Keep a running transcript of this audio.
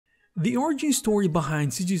The origin story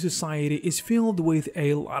behind CG Society is filled with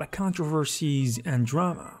a lot of controversies and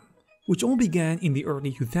drama, which all began in the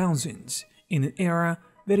early 2000s, in an era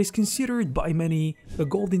that is considered by many the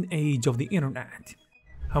golden age of the internet.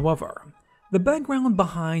 However, the background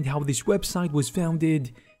behind how this website was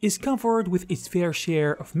founded is covered with its fair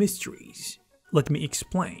share of mysteries. Let me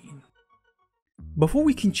explain. Before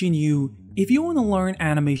we continue, if you want to learn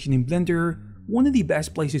animation in Blender, one of the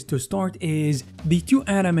best places to start is the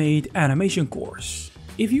Toanimate animation course.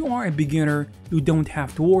 If you are a beginner, you don't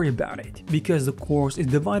have to worry about it, because the course is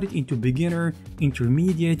divided into beginner,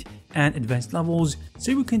 intermediate, and advanced levels,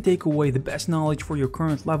 so you can take away the best knowledge for your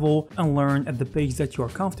current level and learn at the pace that you are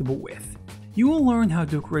comfortable with. You will learn how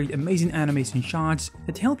to create amazing animation shots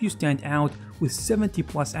that help you stand out with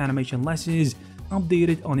 70+ animation lessons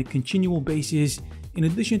updated on a continual basis, in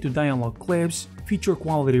addition to dialogue clips, feature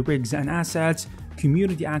quality rigs and assets,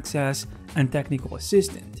 community access, and technical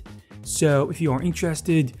assistant. So if you are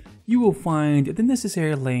interested, you will find the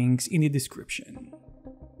necessary links in the description.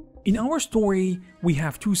 In our story, we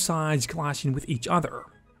have two sides clashing with each other.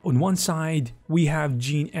 On one side, we have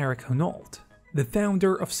Jean-Eric Hinault, the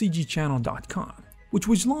founder of CGChannel.com, which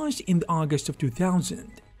was launched in August of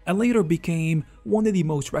 2000 and later became one of the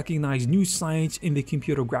most recognized news sites in the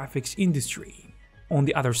computer graphics industry. On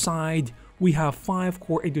the other side, we have 5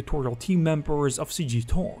 core editorial team members of CG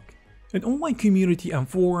Talk, an online community and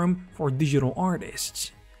forum for digital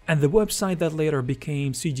artists, and the website that later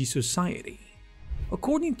became CG Society.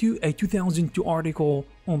 According to a 2002 article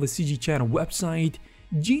on the CG Channel website,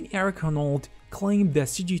 Jean-Eric Hinault claimed that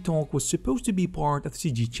CG Talk was supposed to be part of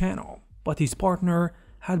CG Channel, but his partner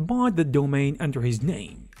had bought the domain under his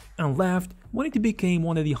name and left when it became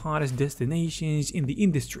one of the hottest destinations in the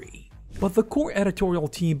industry. But the core editorial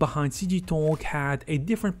team behind CG Talk had a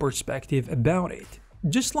different perspective about it.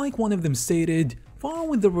 Just like one of them stated,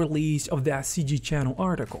 following the release of that CG Channel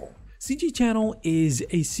article, CG Channel is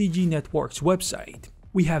a CG Networks website.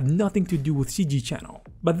 We have nothing to do with CG Channel,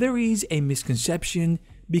 but there is a misconception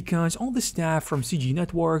because all the staff from CG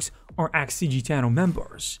Networks are ex-CG Channel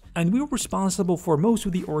members, and we were responsible for most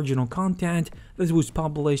of the original content that was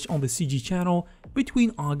published on the CG Channel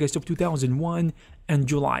between August of 2001 and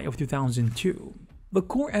July of 2002. The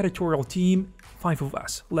core editorial team, 5 of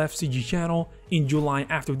us, left CG Channel in July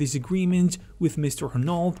after disagreements with Mr.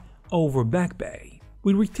 Hinault over back pay.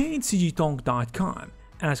 We retained CGTalk.com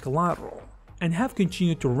as collateral and have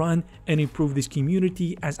continued to run and improve this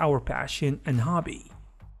community as our passion and hobby.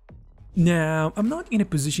 Now, I'm not in a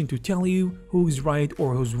position to tell you who's right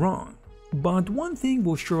or who's wrong, but one thing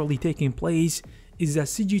will surely take in place is that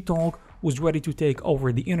CG Talk was ready to take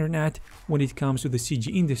over the internet when it comes to the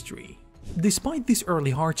CG industry. Despite this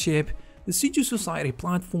early hardship, the CG Society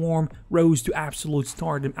platform rose to absolute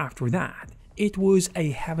stardom after that. It was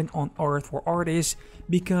a heaven on earth for artists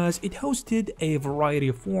because it hosted a variety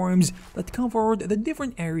of forums that covered the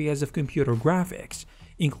different areas of computer graphics,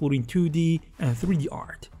 including 2D and 3D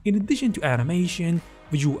art, in addition to animation,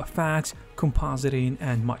 visual effects, compositing,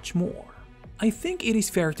 and much more. I think it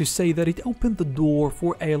is fair to say that it opened the door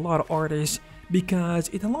for a lot of artists because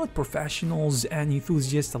it allowed professionals and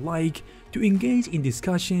enthusiasts alike to engage in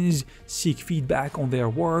discussions, seek feedback on their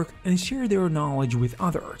work, and share their knowledge with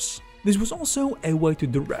others. This was also a way to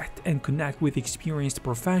direct and connect with experienced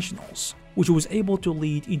professionals, which was able to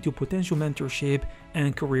lead into potential mentorship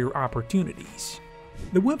and career opportunities.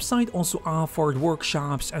 The website also offered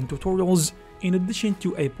workshops and tutorials in addition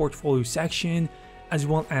to a portfolio section as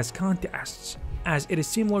well as contests, as it is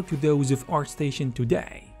similar to those of ArtStation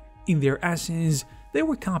today. In their essence, they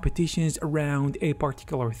were competitions around a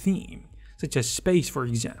particular theme, such as space for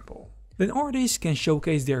example. Then artists can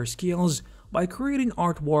showcase their skills by creating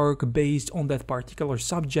artwork based on that particular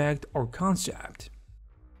subject or concept.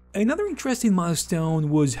 Another interesting milestone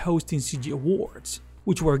was hosting CG Awards,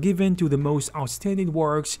 which were given to the most outstanding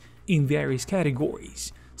works in various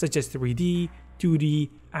categories, such as 3D, 2D,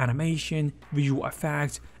 animation, visual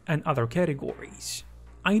effects, and other categories.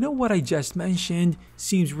 I know what I just mentioned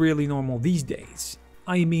seems really normal these days.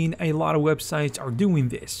 I mean, a lot of websites are doing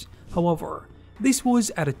this. However, this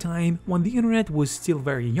was at a time when the internet was still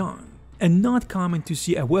very young, and not common to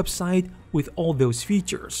see a website with all those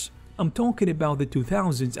features. I'm talking about the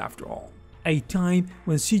 2000s after all, a time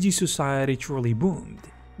when CG Society truly boomed,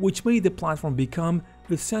 which made the platform become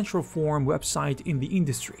the central forum website in the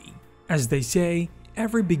industry. As they say,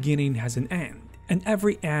 every beginning has an end, and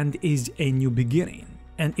every end is a new beginning.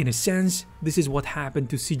 And in a sense, this is what happened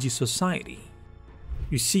to CG Society.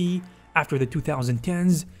 You see, after the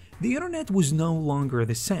 2010s, the internet was no longer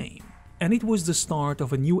the same, and it was the start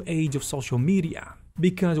of a new age of social media,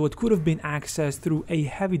 because what could have been accessed through a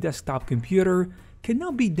heavy desktop computer can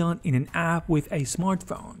now be done in an app with a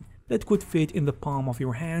smartphone that could fit in the palm of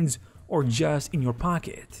your hands or just in your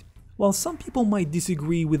pocket. While some people might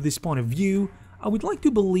disagree with this point of view, I would like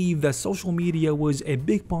to believe that social media was a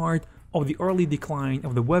big part of the early decline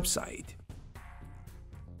of the website.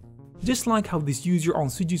 Just like how this user on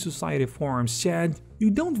CG Society forums said, you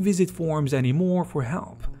don't visit forums anymore for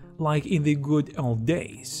help, like in the good old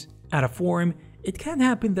days. At a forum, it can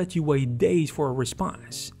happen that you wait days for a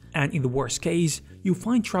response, and in the worst case, you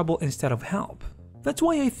find trouble instead of help. That's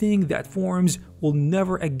why I think that forums will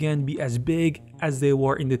never again be as big as they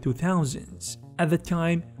were in the 2000s. At the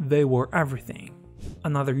time, they were everything.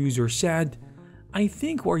 Another user said, I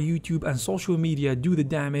think where YouTube and social media do the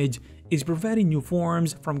damage is preventing new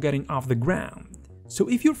forums from getting off the ground. So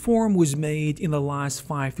if your forum was made in the last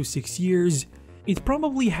 5 to 6 years, it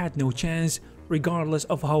probably had no chance regardless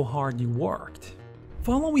of how hard you worked.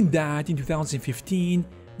 Following that, in 2015,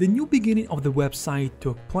 the new beginning of the website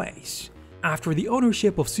took place, after the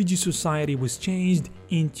ownership of CG Society was changed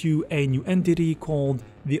into a new entity called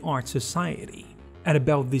the Art Society. And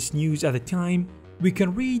about this news at the time, we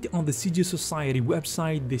can read on the CG Society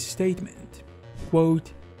website this statement,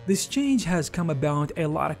 quote, "This change has come about a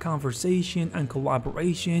lot of conversation and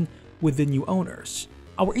collaboration with the new owners.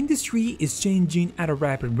 Our industry is changing at a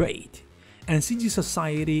rapid rate, and CG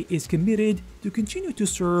Society is committed to continue to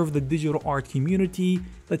serve the digital art community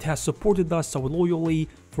that has supported us so loyally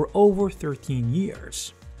for over 13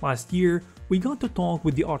 years. Last year, we got to talk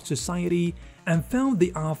with the Art Society and found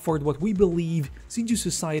they offered what we believe CG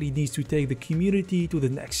Society needs to take the community to the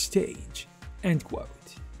next stage." End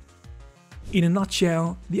quote. In a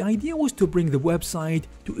nutshell, the idea was to bring the website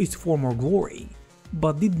to its former glory,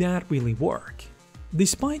 but did that really work?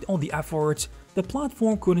 Despite all the efforts, the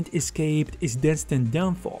platform couldn't escape its destined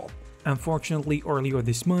downfall. Unfortunately, earlier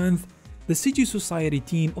this month, the CG Society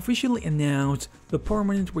team officially announced the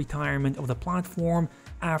permanent retirement of the platform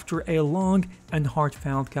after a long and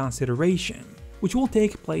heartfelt consideration, which will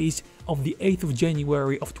take place on the 8th of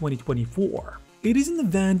January of 2024. It is an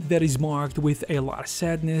event that is marked with a lot of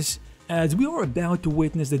sadness, as we are about to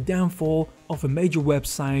witness the downfall of a major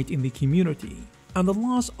website in the community, and the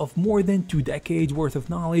loss of more than 2 decades worth of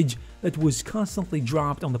knowledge that was constantly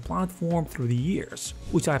dropped on the platform through the years,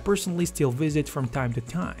 which I personally still visit from time to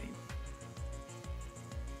time.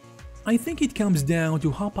 I think it comes down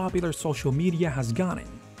to how popular social media has gotten,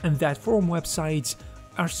 and that forum websites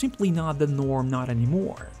are simply not the norm not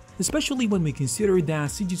anymore, especially when we consider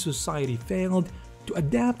that CG Society failed to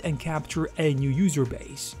adapt and capture a new user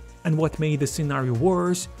base. And what made the scenario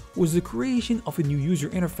worse was the creation of a new user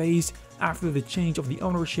interface after the change of the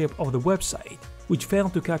ownership of the website, which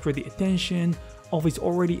failed to capture the attention of its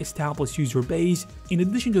already established user base, in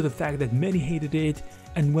addition to the fact that many hated it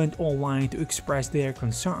and went online to express their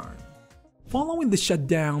concern. Following the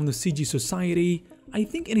shutdown of CG Society, I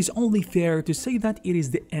think it is only fair to say that it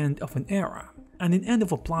is the end of an era, and an end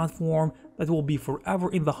of a platform that will be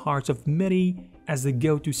forever in the hearts of many as the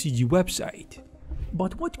go-to CG website.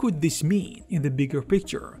 But what could this mean in the bigger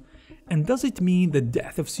picture? And does it mean the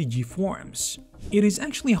death of CG forums? It is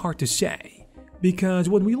actually hard to say, because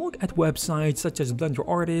when we look at websites such as Blender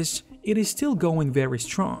Artist, it is still going very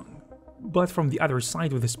strong. But from the other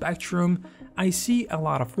side of the spectrum, I see a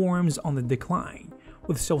lot of forums on the decline,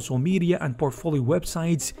 with social media and portfolio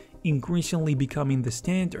websites increasingly becoming the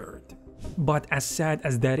standard. But as sad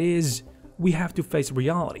as that is, we have to face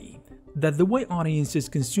reality, that the way audiences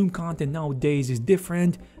consume content nowadays is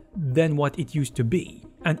different than what it used to be,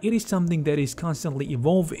 and it is something that is constantly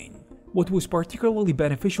evolving. What was particularly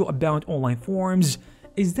beneficial about online forums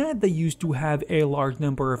is that they used to have a large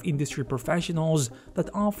number of industry professionals that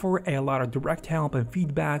offer a lot of direct help and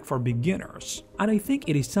feedback for beginners. And I think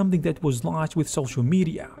it is something that was lost with social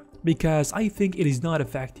media, because I think it is not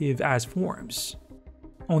effective as forums.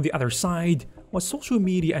 On the other side, what social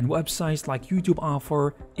media and websites like YouTube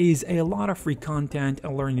offer is a lot of free content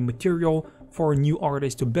and learning material for new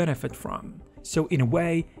artists to benefit from. So in a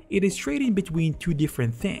way, it is trading between two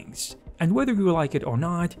different things, and whether you like it or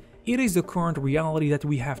not, it is the current reality that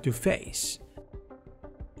we have to face.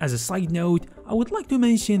 As a side note, I would like to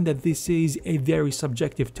mention that this is a very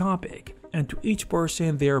subjective topic, and to each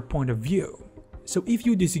person their point of view. So if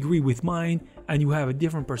you disagree with mine and you have a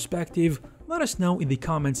different perspective, let us know in the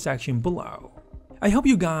comment section below. I hope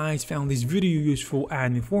you guys found this video useful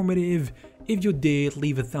and informative. If you did,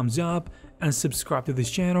 leave a thumbs up and subscribe to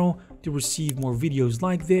this channel to receive more videos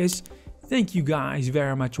like this. Thank you guys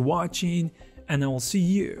very much for watching, and I will see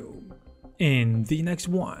you in the next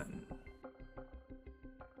one.